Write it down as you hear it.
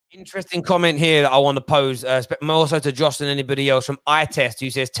Interesting comment here that I want to pose, more so to Josh than anybody else, from iTest, who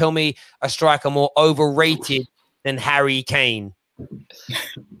says, tell me a striker more overrated than Harry Kane.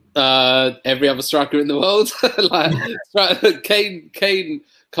 Every other striker in the world. Like Kane,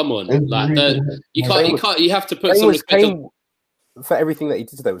 come on. Like you can't you have to put some respect on for everything that he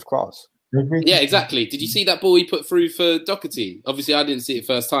did today was class. Yeah, exactly. Did you see that ball he put through for Doherty? Obviously I didn't see it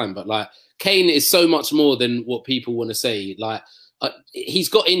first time, but like Kane is so much more than what people want to say. Like he's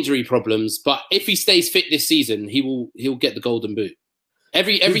got injury problems, but if he stays fit this season, he'll get the golden boot.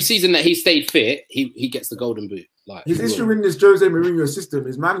 Every season that he stayed fit, he gets the golden boot. Like his issue in this Jose Mourinho system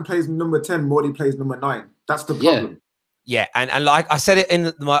is man plays number 10 more than he plays number 9. That's the problem. Yeah, and like I said it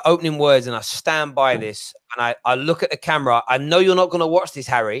in my opening words, and I stand by this, and I look at the camera. I know you're not going to watch this,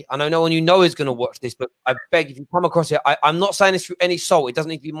 Harry. I know no one you know is going to watch this, but I beg, if you come across it, I'm not saying this through any salt. It doesn't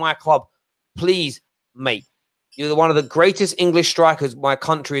need to be my club. Please, mate. You're one of the greatest English strikers my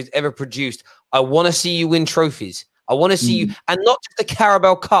country has ever produced. I want to see you win trophies. I want to see you, and not just the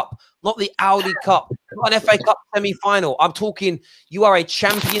Carabao Cup, not the Audi Cup, not an FA Cup semi-final. I'm talking you are a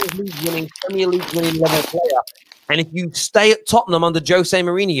Champions League winning, Premier League winning level player. And if you stay at Tottenham under Jose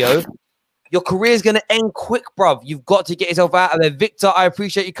Mourinho, your career is going to end quick, bruv. You've got to get yourself out of there. Victor, I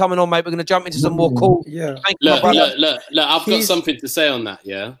appreciate you coming on, mate. We're going to jump into some more calls. Yeah. Look, I've got something to say on that,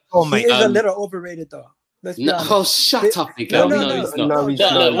 yeah? Oh, mate. He is a little overrated, though. Oh, shut up, Miguel. No, he's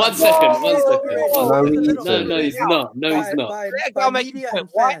not. No, 1 second. No, he's not. No, he's not.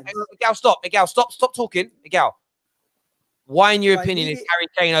 Miguel, stop. Miguel, stop talking. Miguel, why, in your opinion, is Harry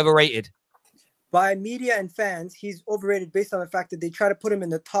Kane overrated? By media and fans, he's overrated based on the fact that they try to put him in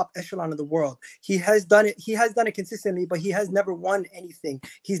the top echelon of the world. He has done it. He has done it consistently, but he has never won anything.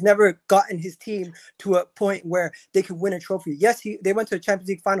 He's never gotten his team to a point where they could win a trophy. Yes, they went to a Champions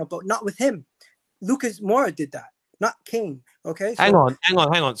League final, but not with him. Lucas Moura did that, not Kane. Okay. So, hang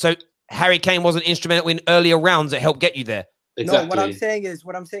on. So Harry Kane wasn't instrumental in earlier rounds that helped get you there. Exactly. No, what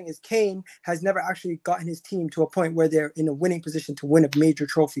I'm saying is Kane has never actually gotten his team to a point where they're in a winning position to win a major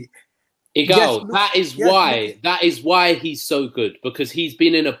trophy. Igal, that is why he's so good, because he's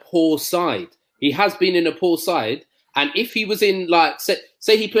been in a poor side. He has been in a poor side, and if he was in, like,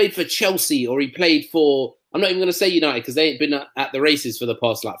 say he played for Chelsea, or he played for, I'm not even going to say United because they ain't been at the races for the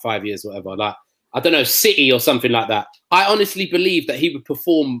past like 5 years, or whatever. Like, I don't know, City or something like that. I honestly believe that he would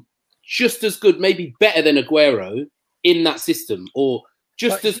perform just as good, maybe better than Aguero in that system, or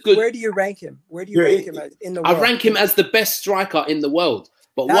just as good. Where do you rank him? Where do you rank him in the world? I rank him as the best striker in the world.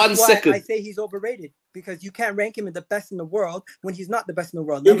 But That's why I say he's overrated, because you can't rank him as the best in the world when he's not the best in the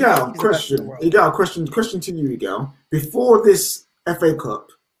world. Igal, question to you, Igal. Before this FA Cup,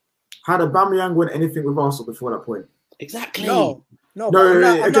 had Aubameyang won anything with Arsenal before that point? Exactly. No. I'm not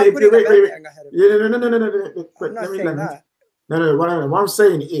putting Aubameyang ahead of him. No. What I'm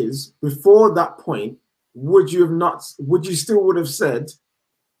saying is, before that point, would you still have said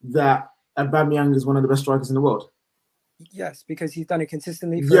that Aubameyang is one of the best strikers in the world? Yes, because he's done it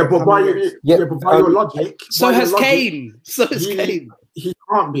consistently. But by your logic, so has Kane. So has Kane. He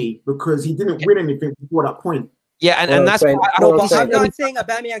can't be, because he didn't win anything before that point. Yeah, and that's why I'm not saying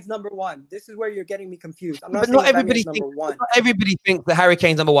Aubameyang's number one. This is where you're getting me confused. I'm not saying Aubameyang's number one. Not everybody thinks that Harry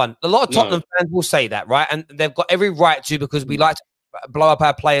Kane's number one. A lot of Tottenham fans will say that, right? And they've got every right to, because we like to blow up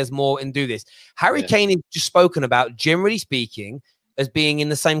our players more and do this. Harry Kane is just spoken about, generally speaking, as being in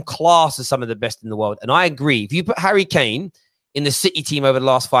the same class as some of the best in the world. And I agree. If you put Harry Kane in the City team over the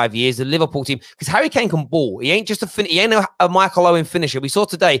last 5 years, the Liverpool team, because Harry Kane can ball. He ain't just he ain't a Michael Owen finisher. We saw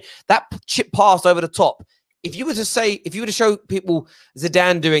today that chip pass over the top. If you were to show people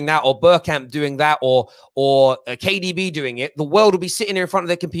Zidane doing that, or Bergkamp doing that, or KDB doing it, the world will be sitting there in front of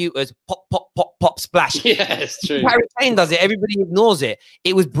their computers, pop, pop, pop, pop, splash. Yeah, it's true. Harry Kane does it. Everybody ignores it.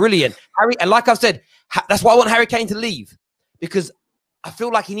 It was brilliant. And like I've said, that's why I want Harry Kane to leave, because I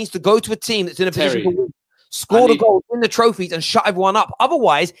feel like he needs to go to a team that's in a position to win, score the goals, win the trophies, and shut everyone up.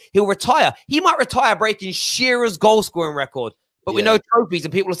 Otherwise, he'll retire. He might retire breaking Shearer's goal-scoring record. But we know trophies,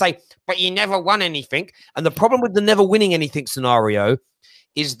 and people will say, but you never won anything. And the problem with the never winning anything scenario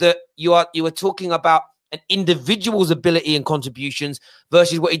is that you are talking about an individual's ability and contributions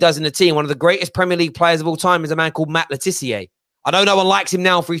versus what he does in the team. One of the greatest Premier League players of all time is a man called Matt Le Tissier. I know no one likes him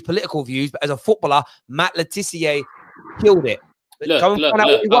now for his political views, but as a footballer, Matt Le Tissier killed it. Go look at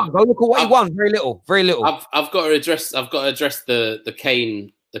what he won. Very little. I've got to address the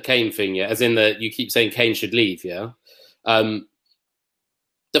Kane thing, yeah. As in you keep saying Kane should leave, yeah.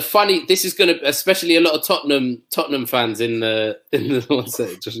 The funny. This is going to, especially a lot of Tottenham fans in the what's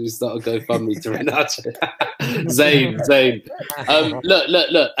it? Just start a GoFundMe to Renato. Zayn.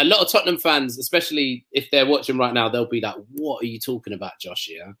 Look. A lot of Tottenham fans, especially if they're watching right now, they'll be like, "What are you talking about, Josh?"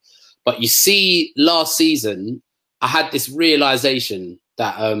 Yeah. But you see, last season, I had this realization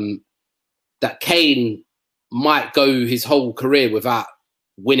that that Kane might go his whole career without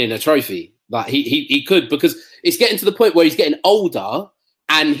winning a trophy. Like he could, because it's getting to the point where he's getting older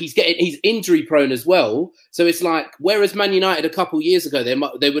and he's injury prone as well. So it's like, whereas Man United a couple of years ago,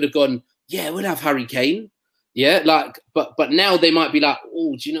 they would have gone, yeah, we'll have Harry Kane. Yeah, like, but now they might be like,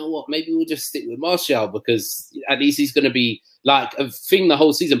 oh, do you know what? Maybe we'll just stick with Martial because at least he's going to be like a thing the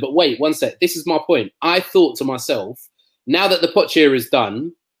whole season. But wait, one sec. This is my point. I thought to myself, now that the Poch era is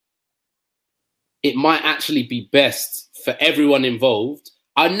done, it might actually be best for everyone involved.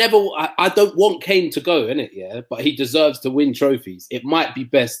 I don't want Kane to go, innit? Yeah, but he deserves to win trophies. It might be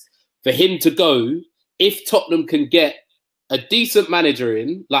best for him to go if Tottenham can get a decent manager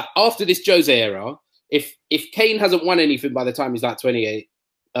in, like after this Jose era. If Kane hasn't won anything by the time he's like 28,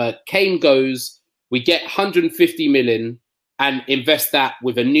 Kane goes, we get 150 million and invest that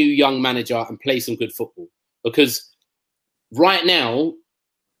with a new young manager and play some good football. Because right now,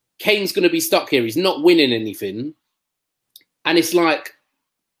 Kane's going to be stuck here. He's not winning anything. And it's like,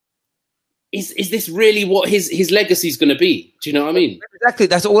 is this really what his legacy is going to be? Do you know what I mean? Exactly.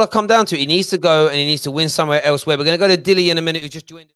 That's all I come down to. He needs to go and he needs to win somewhere elsewhere. We're going to go to Dilly in a minute, who just joined.